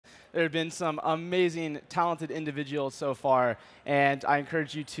There have been some amazing, talented individuals so far, and I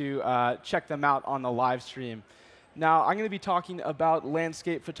encourage you to check them out on the live stream. Now, I'm going to be talking about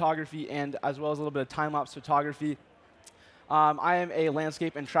landscape photography and as well as a little bit of time-lapse photography. I am a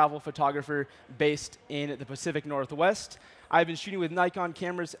landscape and travel photographer based in the Pacific Northwest. I've been shooting with Nikon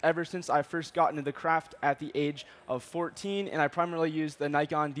cameras ever since I first got into the craft at the age of 14, and I primarily use the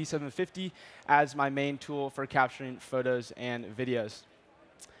Nikon D750 as my main tool for capturing photos and videos.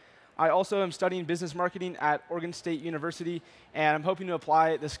 I also am studying business marketing at Oregon State University, and I'm hoping to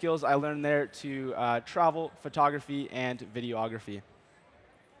apply the skills I learned there to travel, photography, and videography.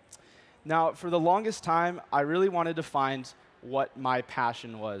 Now, for the longest time, I really wanted to find what my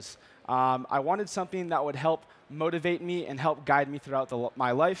passion was. I wanted something that would help motivate me and help guide me throughout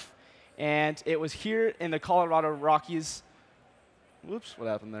my life. And it was here in the Colorado Rockies. Whoops, what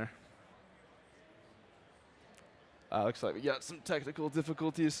happened there? Looks like we got some technical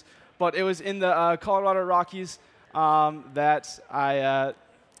difficulties. But it was in the Colorado Rockies that I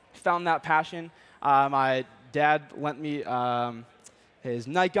found that passion. My dad lent me his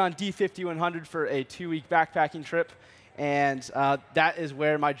Nikon D5100 for a 2-week backpacking trip. And that is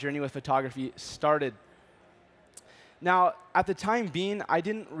where my journey with photography started. Now, at the time being, I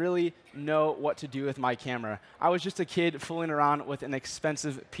didn't really know what to do with my camera. I was just a kid fooling around with an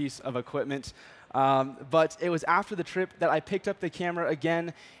expensive piece of equipment. But it was after the trip that I picked up the camera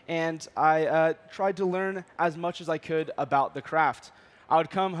again, and I tried to learn as much as I could about the craft. I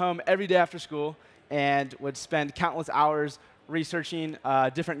would come home every day after school and would spend countless hours researching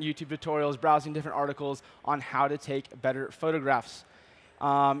different YouTube tutorials, browsing different articles on how to take better photographs.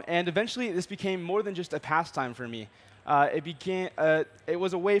 And eventually, this became more than just a pastime for me. It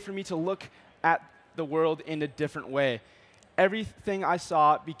was a way for me to look at the world in a different way. Everything I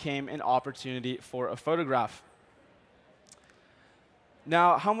saw became an opportunity for a photograph.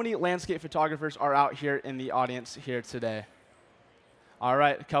 Now, how many landscape photographers are out here in the audience here today? All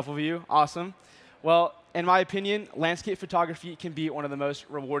right, a couple of you. Awesome. Well, in my opinion, landscape photography can be one of the most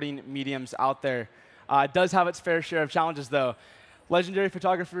rewarding mediums out there. It does have its fair share of challenges, though. Legendary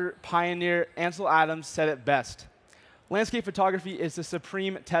photographer, pioneer Ansel Adams said it best. Landscape photography is the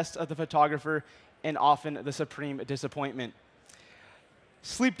supreme test of the photographer and often the supreme disappointment.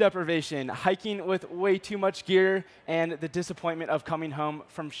 Sleep deprivation, hiking with way too much gear, and the disappointment of coming home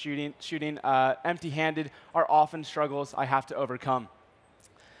from shooting empty-handed are often struggles I have to overcome.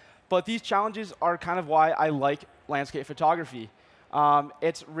 But these challenges are kind of why I like landscape photography.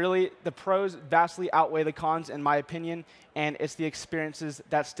 It's really, the pros vastly outweigh the cons in my opinion, and it's the experiences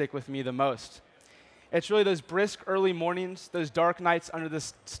that stick with me the most. It's really those brisk early mornings, those dark nights under the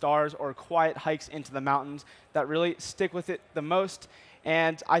stars, or quiet hikes into the mountains that really stick with it the most.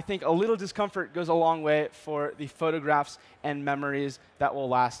 And I think a little discomfort goes a long way for the photographs and memories that will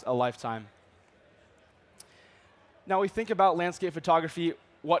last a lifetime. Now, we think about landscape photography,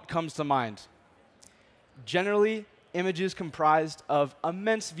 what comes to mind? Generally, images comprised of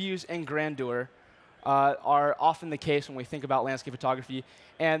immense views and grandeur are often the case when we think about landscape photography.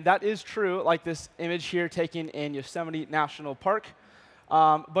 And that is true, like this image here taken in Yosemite National Park.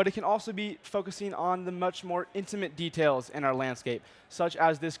 But it can also be focusing on the much more intimate details in our landscape, such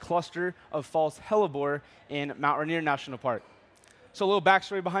as this cluster of false hellebore in Mount Rainier National Park. So a little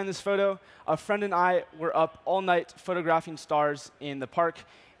backstory behind this photo. A friend and I were up all night photographing stars in the park.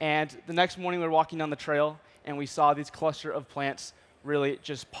 And the next morning, we were walking down the trail, and we saw these cluster of plants really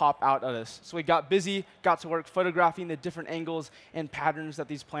just pop out at us. So we got busy, got to work photographing the different angles and patterns that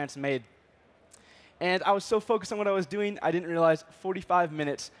these plants made. And I was so focused on what I was doing, I didn't realize 45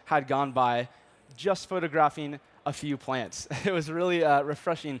 minutes had gone by just photographing a few plants. It was really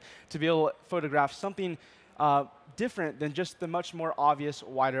refreshing to be able to photograph something different than just the much more obvious,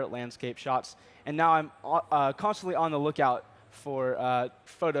 wider landscape shots. And now I'm constantly on the lookout for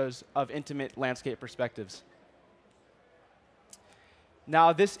photos of intimate landscape perspectives.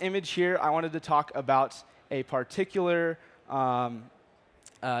 Now, this image here, I wanted to talk about a particular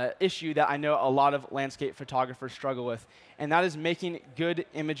issue that I know a lot of landscape photographers struggle with, and that is making good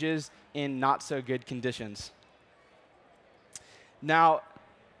images in not-so-good conditions. Now,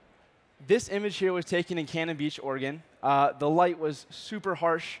 this image here was taken in Cannon Beach, Oregon. The light was super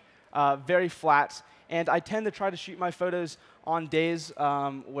harsh, very flat, and I tend to try to shoot my photos on days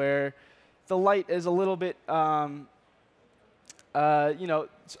where the light is a little bit, the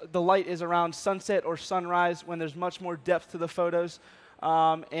light is around sunset or sunrise when there's much more depth to the photos.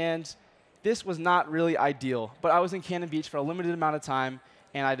 And this was not really ideal. But I was in Cannon Beach for a limited amount of time,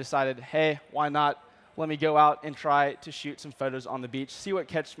 and I decided, hey, why not? Let me go out and try to shoot some photos on the beach, see what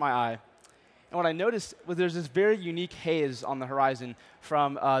catches my eye. And what I noticed was there's this very unique haze on the horizon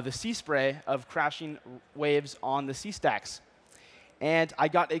from the sea spray of crashing waves on the sea stacks. And I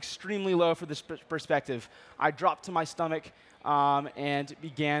got extremely low for this perspective. I dropped to my stomach and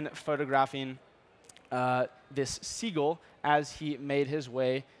began photographing this seagull as he made his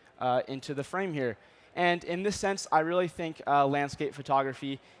way into the frame here. And in this sense, I really think landscape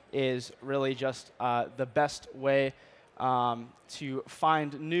photography is really just the best way to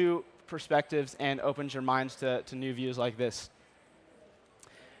find new perspectives and opens your minds to new views like this.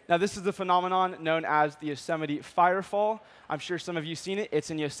 Now, this is the phenomenon known as the Yosemite Firefall. I'm sure some of you have seen it. It's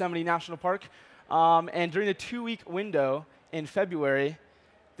in Yosemite National Park. And during the 2-week window in February,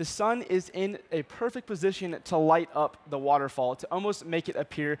 the sun is in a perfect position to light up the waterfall, to almost make it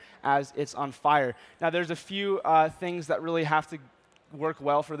appear as it's on fire. Now, there's a few things that really have to work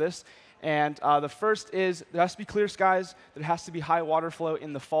well for this. And the first is there has to be clear skies, there has to be high water flow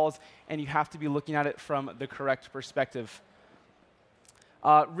in the falls, and you have to be looking at it from the correct perspective.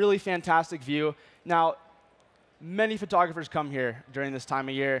 Really fantastic view. Now, many photographers come here during this time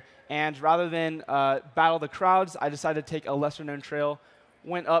of year, and rather than battle the crowds, I decided to take a lesser-known trail,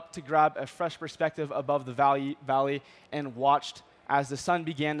 went up to grab a fresh perspective above the valley, and watched as the sun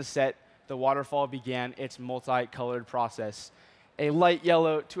began to set, the waterfall began its multicolored process. A light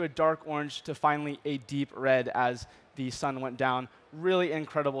yellow to a dark orange to finally a deep red as the sun went down. Really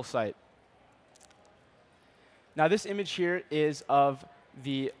incredible sight. Now, this image here is of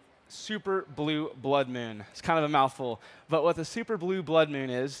the super blue blood moon. It's kind of a mouthful. But what the super blue blood moon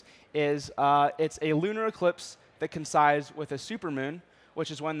is it's a lunar eclipse that coincides with a supermoon,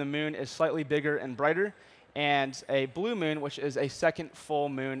 which is when the moon is slightly bigger and brighter, and a blue moon, which is a second full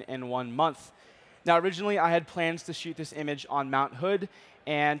moon in 1 month. Now, originally, I had plans to shoot this image on Mount Hood,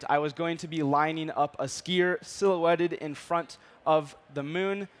 and I was going to be lining up a skier silhouetted in front of the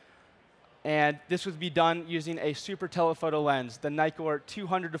moon. And this would be done using a super telephoto lens, the Nikon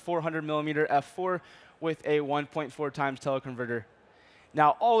 200 to 400 millimeter f4 with a 1.4 times teleconverter.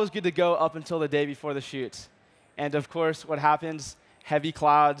 Now, all was good to go up until the day before the shoot. And of course, what happens? Heavy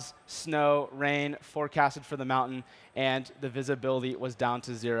clouds, snow, rain forecasted for the mountain, and the visibility was down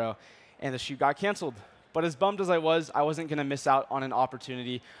to 0. And the shoot got canceled. But as bummed as I wasn't going to miss out on an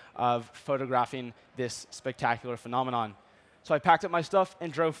opportunity of photographing this spectacular phenomenon. So I packed up my stuff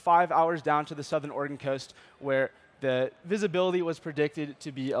and drove 5 hours down to the southern Oregon coast, where the visibility was predicted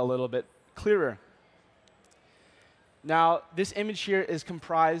to be a little bit clearer. Now, this image here is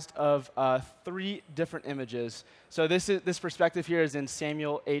comprised of 3 different images. So this perspective here is in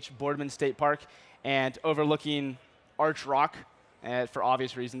Samuel H. Boardman State Park and overlooking Arch Rock. And for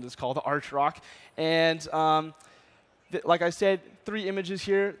obvious reasons, it's called Arch Rock. And like I said, 3 images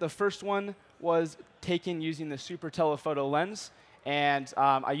here. The first one was taken using the super telephoto lens. And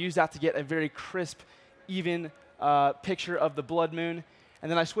I used that to get a very crisp, even picture of the blood moon. And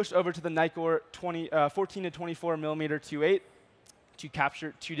then I switched over to the Nikon 14 to 24 millimeter 2.8 to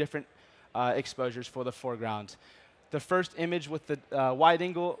capture 2 different exposures for the foreground. The first image with the wide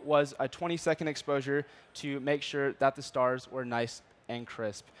angle was a 20-second exposure to make sure that the stars were nice and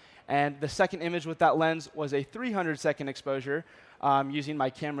crisp. And the second image with that lens was a 300-second exposure using my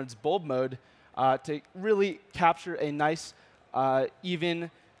camera's bulb mode to really capture a nice,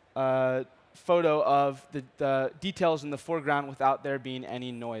 even photo of the details in the foreground without there being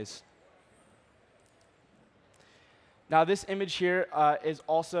any noise. Now, this image here is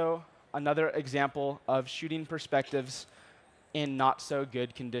also another example of shooting perspectives in not so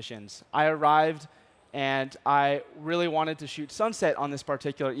good conditions. I arrived and I really wanted to shoot sunset on this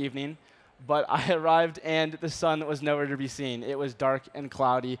particular evening, but I arrived and the sun was nowhere to be seen. It was dark and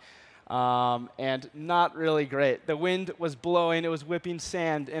cloudy and not really great. The wind was blowing, it was whipping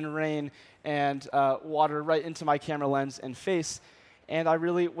sand and rain and water right into my camera lens and face, and I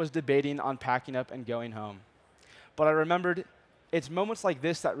really was debating on packing up and going home. But I remembered it's moments like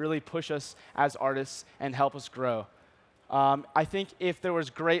this that really push us as artists and help us grow. I think if there was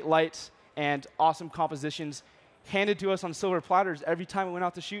great light and awesome compositions handed to us on silver platters every time we went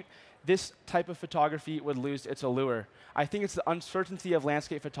out to shoot, this type of photography would lose its allure. I think it's the uncertainty of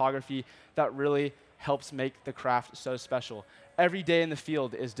landscape photography that really helps make the craft so special. Every day in the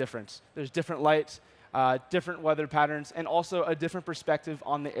field is different. There's different light, different weather patterns, and also a different perspective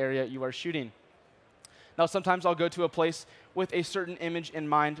on the area you are shooting. Now, sometimes I'll go to a place with a certain image in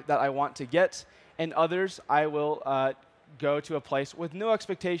mind that I want to get, and others I will go to a place with no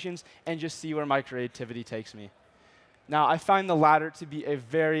expectations and just see where my creativity takes me. Now, I find the latter to be a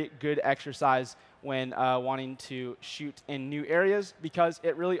very good exercise when wanting to shoot in new areas because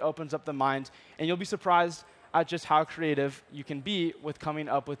it really opens up the mind, and you'll be surprised at just how creative you can be with coming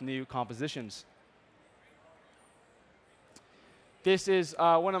up with new compositions. This is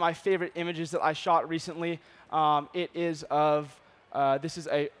one of my favorite images that I shot recently. It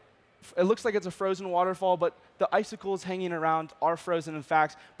looks like it's a frozen waterfall, but the icicles hanging around are frozen in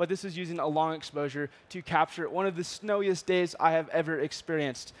fact, but this is using a long exposure to capture one of the snowiest days I have ever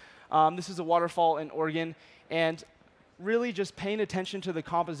experienced. This is a waterfall in Oregon, and really just paying attention to the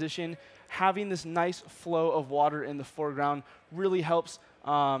composition, having this nice flow of water in the foreground really helps,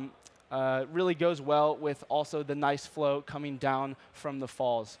 really goes well with also the nice flow coming down from the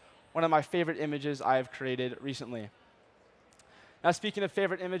falls. One of my favorite images I have created recently. Now, speaking of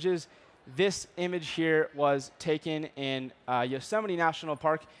favorite images, this image here was taken in Yosemite National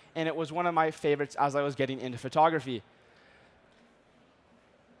Park, and it was one of my favorites as I was getting into photography.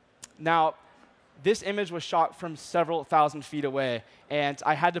 Now, this image was shot from several thousand feet away, and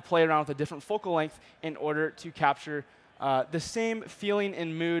I had to play around with a different focal length in order to capture the same feeling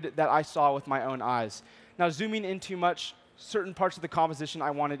and mood that I saw with my own eyes. Now, zooming in too much, certain parts of the composition I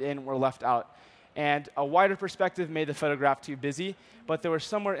wanted in were left out. And a wider perspective made the photograph too busy, but there was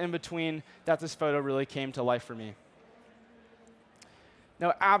somewhere in between that this photo really came to life for me.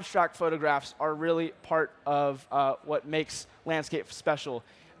 Now, abstract photographs are really part of what makes landscape special.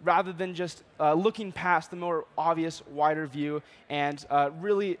 Rather than just looking past the more obvious, wider view and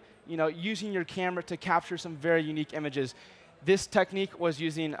really using your camera to capture some very unique images. This technique was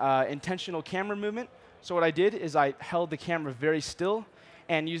using intentional camera movement. So what I did is I held the camera very still,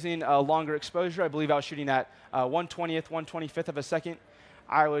 and using a longer exposure, I believe I was shooting at 1/20th, 1/25th of a second,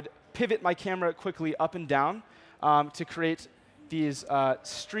 I would pivot my camera quickly up and down to create these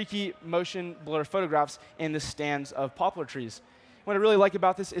streaky motion blur photographs in the stands of poplar trees. What I really like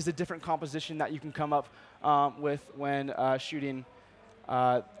about this is the different composition that you can come up with when shooting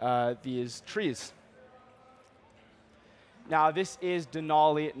these trees. Now, this is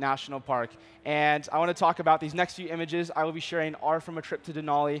Denali National Park, and I want to talk about these next few images I will be sharing are from a trip to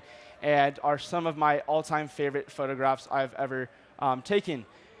Denali and are some of my all-time favorite photographs I've ever taken.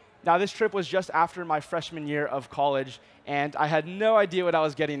 Now, this trip was just after my freshman year of college, and I had no idea what I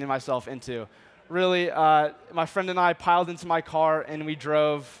was getting myself into. Really, my friend and I piled into my car, and we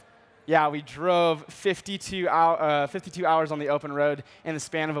drove 52 hours on the open road in the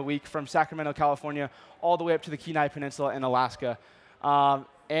span of a week from Sacramento, California, all the way up to the Kenai Peninsula in Alaska.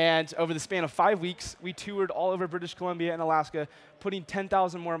 And over the span of 5 weeks, we toured all over British Columbia and Alaska, putting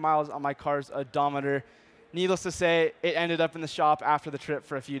 10,000 more miles on my car's odometer. Needless to say, it ended up in the shop after the trip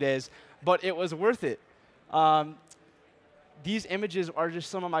for a few days, but it was worth it. These images are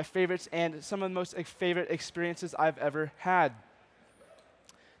just some of my favorites and some of the most favorite experiences I've ever had.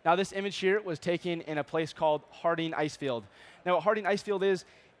 Now, this image here was taken in a place called Harding Icefield. Now, what Harding Icefield is,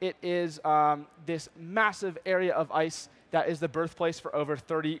 it is this massive area of ice that is the birthplace for over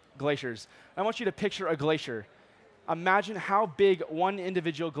 30 glaciers. I want you to picture a glacier. Imagine how big one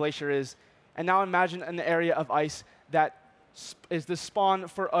individual glacier is, and now imagine an area of ice that is the spawn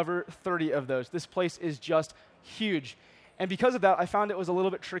for over 30 of those. This place is just huge. And because of that, I found it was a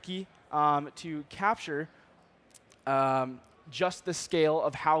little bit tricky to capture just the scale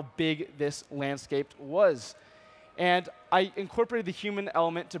of how big this landscape was. And I incorporated the human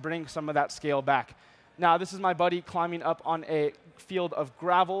element to bring some of that scale back. Now, this is my buddy climbing up on a field of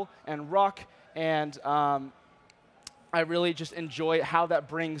gravel and rock, and I really just enjoy how that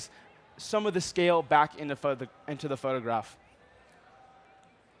brings some of the scale back into the photograph.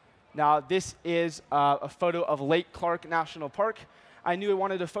 Now, this is a photo of Lake Clark National Park. I knew I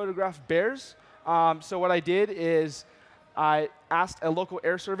wanted to photograph bears, so what I did is I asked a local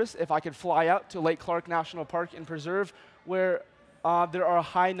air service if I could fly out to Lake Clark National Park and Preserve, where there are a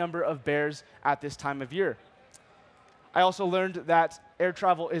high number of bears at this time of year. I also learned that air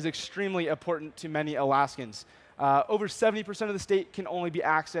travel is extremely important to many Alaskans. Over 70% of the state can only be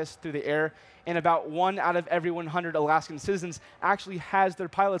accessed through the air, and about 1 out of every 100 Alaskan citizens actually has their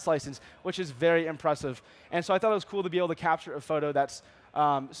pilot's license, which is very impressive. And so I thought it was cool to be able to capture a photo that's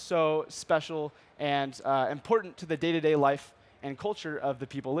so special and important to the day-to-day life and culture of the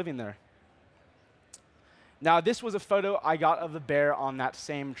people living there. Now, this was a photo I got of the bear on that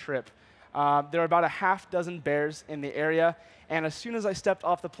same trip. There were about a half dozen bears in the area, and as soon as I stepped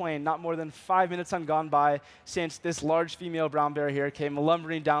off the plane, not more than 5 minutes had gone by since this large female brown bear here came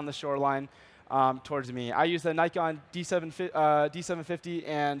lumbering down the shoreline towards me. I used the Nikon D750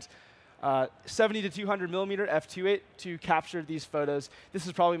 and 70 to 200 millimeter f2.8 to capture these photos. This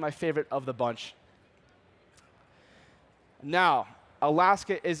is probably my favorite of the bunch. Now,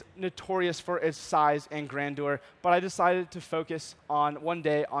 Alaska is notorious for its size and grandeur, but I decided to focus on one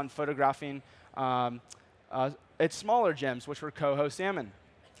day on photographing its smaller gems, which were coho salmon.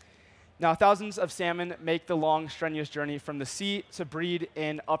 Now, thousands of salmon make the long, strenuous journey from the sea to breed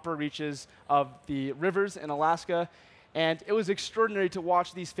in upper reaches of the rivers in Alaska, and it was extraordinary to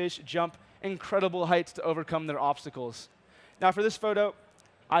watch these fish jump incredible heights to overcome their obstacles. Now, for this photo,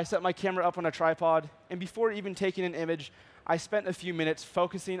 I set my camera up on a tripod, and before even taking an image, I spent a few minutes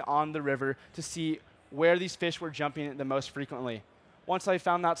focusing on the river to see where these fish were jumping the most frequently. Once I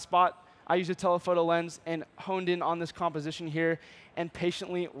found that spot, I used a telephoto lens and honed in on this composition here and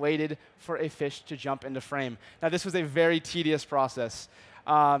patiently waited for a fish to jump into frame. Now, this was a very tedious process.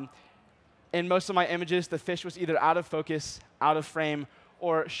 In most of my images, the fish was either out of focus, out of frame,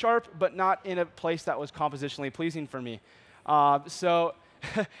 or sharp, but not in a place that was compositionally pleasing for me. So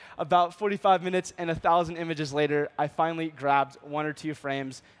about 45 minutes and 1,000 images later, I finally grabbed 1 or 2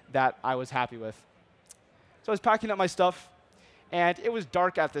 frames that I was happy with. So I was packing up my stuff, and it was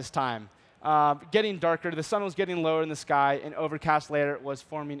dark at this time. Getting darker, the sun was getting lower in the sky, an overcast layer was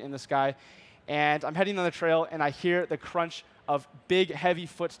forming in the sky, and I'm heading on the trail, and I hear the crunch of big, heavy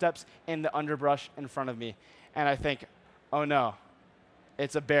footsteps in the underbrush in front of me. And I think, oh no,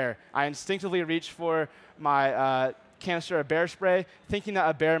 it's a bear. I instinctively reach for my canister of bear spray, thinking that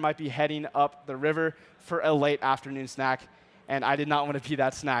a bear might be heading up the river for a late afternoon snack, and I did not want to be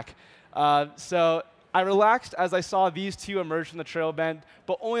that snack. So I relaxed as I saw these two emerge from the trail bend,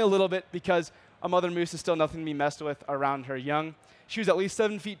 but only a little bit because a mother moose is still nothing to be messed with around her young. She was at least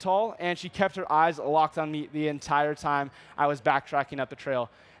 7 feet tall, and she kept her eyes locked on me the entire time I was backtracking up the trail.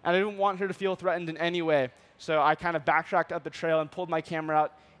 And I didn't want her to feel threatened in any way, so I kind of backtracked up the trail and pulled my camera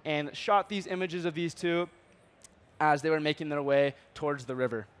out and shot these images of these two as they were making their way towards the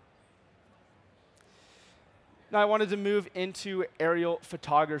river. Now I wanted to move into aerial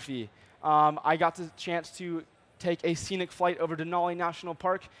photography. I got the chance to take a scenic flight over Denali National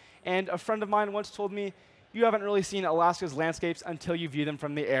Park, and a friend of mine once told me, you haven't really seen Alaska's landscapes until you view them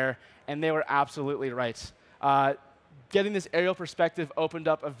from the air, and they were absolutely right. Getting this aerial perspective opened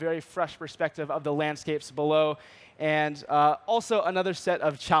up a very fresh perspective of the landscapes below, and also another set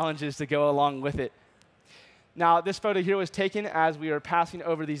of challenges to go along with it. Now, this photo here was taken as we were passing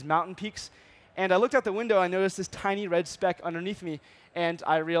over these mountain peaks, and I looked out the window, I noticed this tiny red speck underneath me, and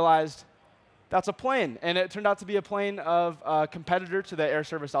I realized that's a plane. And it turned out to be a plane of a competitor to the air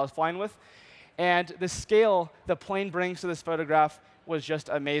service I was flying with. And the scale the plane brings to this photograph was just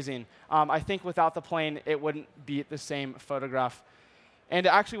amazing. I think without the plane, it wouldn't be the same photograph. And it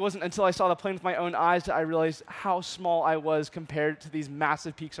actually wasn't until I saw the plane with my own eyes that I realized how small I was compared to these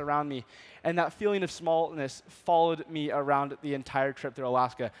massive peaks around me. And that feeling of smallness followed me around the entire trip through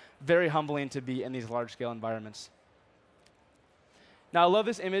Alaska. Very humbling to be in these large-scale environments. Now, I love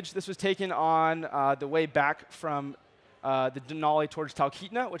this image. This was taken on the way back from the Denali towards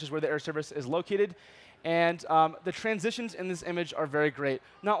Talkeetna, which is where the Air Service is located. And the transitions in this image are very great,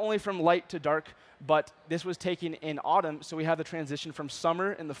 not only from light to dark, but this was taken in autumn, so we have the transition from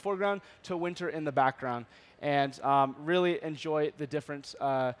summer in the foreground to winter in the background. And really enjoy the different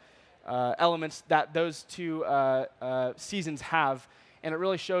elements that those two seasons have. And it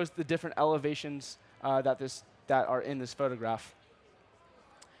really shows the different elevations that are in this photograph.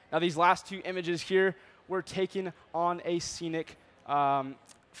 Now, these last two images here were taken on a scenic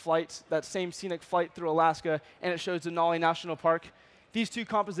flight, that same scenic flight through Alaska, and it shows Denali National Park. These two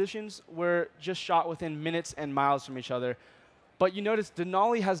compositions were just shot within minutes and miles from each other. But you notice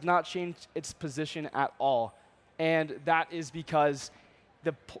Denali has not changed its position at all, and that is because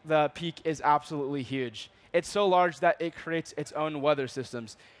the peak is absolutely huge. It's so large that it creates its own weather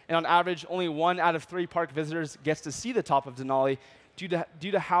systems. And on average, only 1 out of 3 park visitors gets to see the top of Denali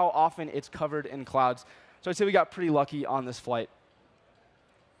due to how often it's covered in clouds. So I'd say we got pretty lucky on this flight.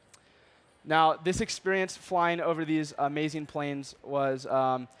 Now, this experience flying over these amazing plains was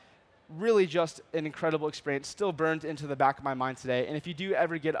really just an incredible experience, still burned into the back of my mind today. And if you do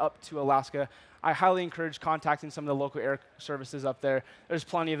ever get up to Alaska, I highly encourage contacting some of the local air services up there. There's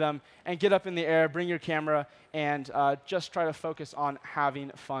plenty of them. And get up in the air, bring your camera, and just try to focus on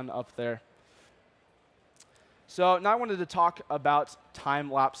having fun up there. So now I wanted to talk about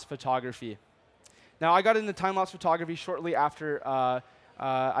time-lapse photography. Now, I got into time-lapse photography shortly after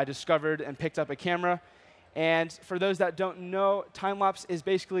I discovered and picked up a camera. And for those that don't know, time-lapse is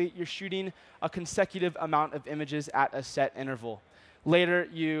basically you're shooting a consecutive amount of images at a set interval. Later,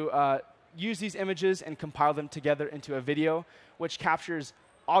 you use these images and compile them together into a video, which captures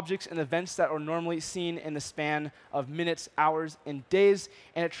objects and events that are normally seen in the span of minutes, hours, and days,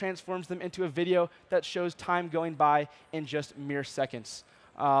 and it transforms them into a video that shows time going by in just mere seconds.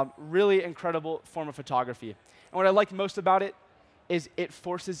 Really incredible form of photography. And what I like most about it is it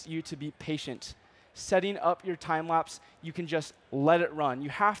forces you to be patient. setting up your time lapse, you can just let it run. You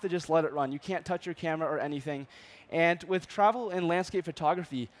have to just let it run. You can't touch your camera or anything. And with travel and landscape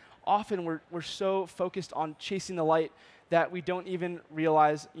photography, often we're so focused on chasing the light that we don't even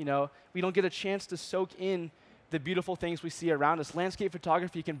realize, we don't get a chance to soak in the beautiful things we see around us. Landscape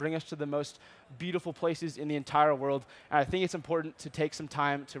photography can bring us to the most beautiful places in the entire world, and I think it's important to take some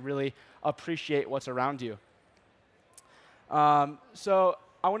time to really appreciate what's around you. So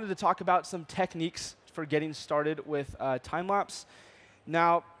I wanted to talk about some techniques for getting started with time-lapse.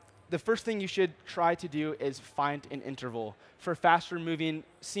 Now, the first thing you should try to do is find an interval. For faster moving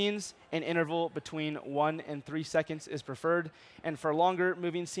scenes, an interval between 1 and 3 seconds is preferred. And for longer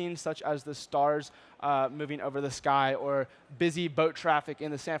moving scenes, such as the stars moving over the sky or busy boat traffic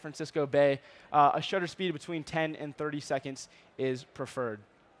in the San Francisco Bay, a shutter speed between 10 and 30 seconds is preferred.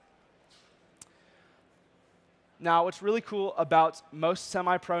 Now, what's really cool about most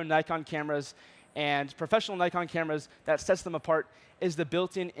semi-pro Nikon cameras and professional Nikon cameras that sets them apart is the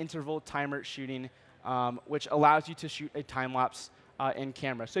built-in interval timer shooting, which allows you to shoot a time-lapse in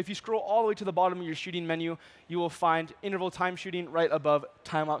camera. So if you scroll all the way to the bottom of your shooting menu, you will find interval time shooting right above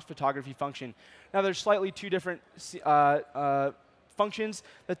time-lapse photography function. Now, there's slightly two different functions.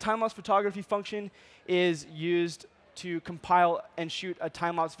 The time-lapse photography function is used to compile and shoot a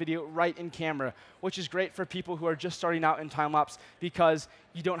time-lapse video right in camera, which is great for people who are just starting out in time-lapse because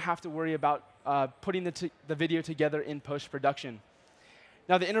you don't have to worry about putting the video together in post-production.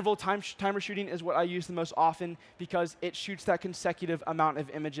 Now, the interval timer shooting is what I use the most often because it shoots that consecutive amount of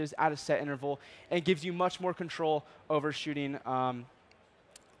images at a set interval and gives you much more control over shooting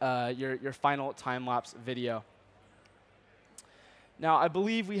your final time-lapse video. Now, I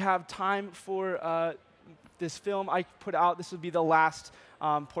believe we have time for this film I put out. This would be the last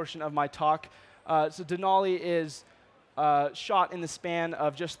portion of my talk. So Denali is shot in the span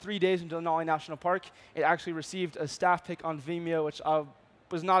of just 3 days in Denali National Park. It actually received a staff pick on Vimeo, which I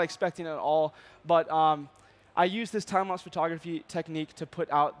was not expecting at all. But I used this time-lapse photography technique to put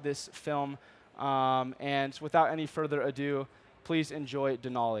out this film. And without any further ado, please enjoy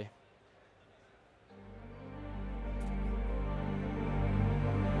Denali.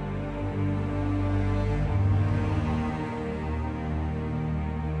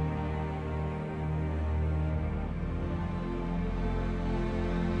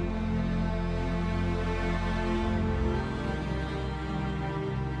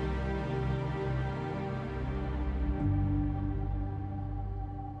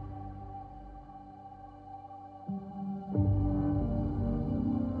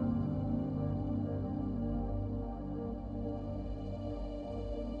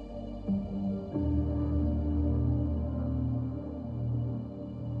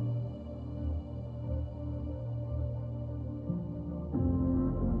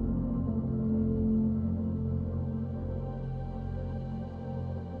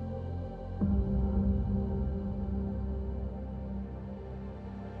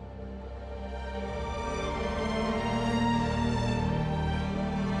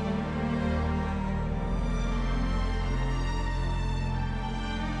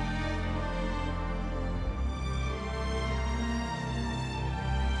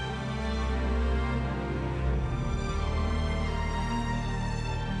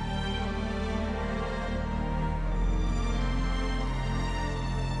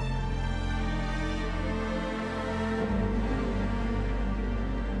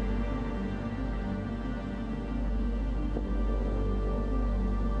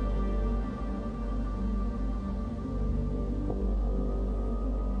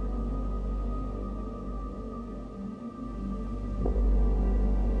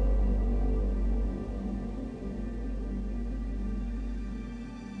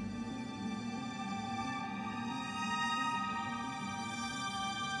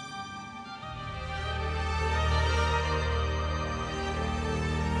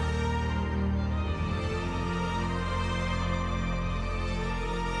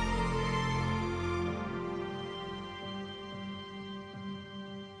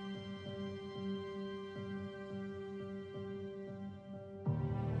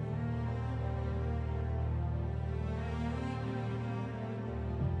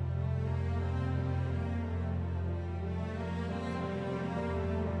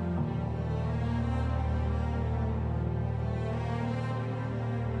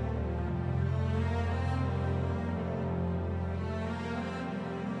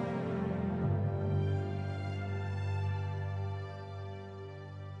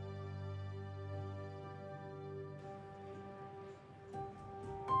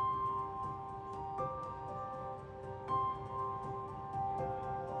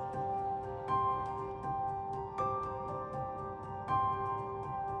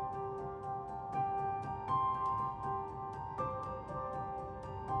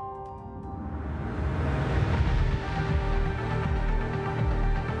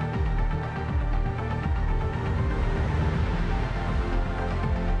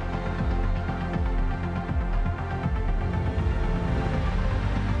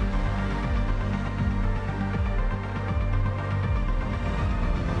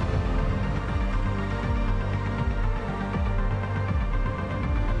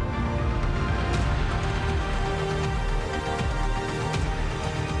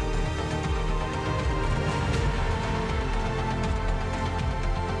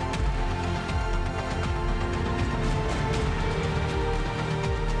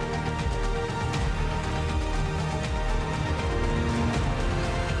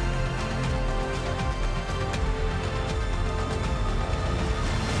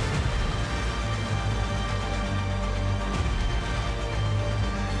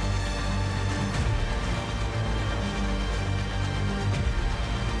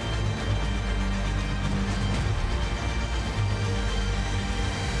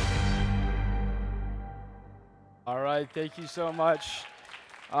 All right, thank you so much.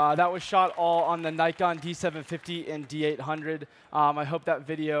 That was shot all on the Nikon D750 and D800. I hope that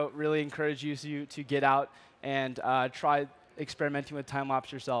video really encourages you to get out and try experimenting with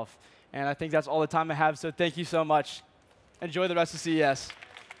time-lapse yourself. And I think that's all the time I have, so thank you so much. Enjoy the rest of CES.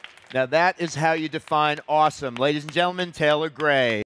 Now that is how you define awesome. Ladies and gentlemen, Taylor Gray.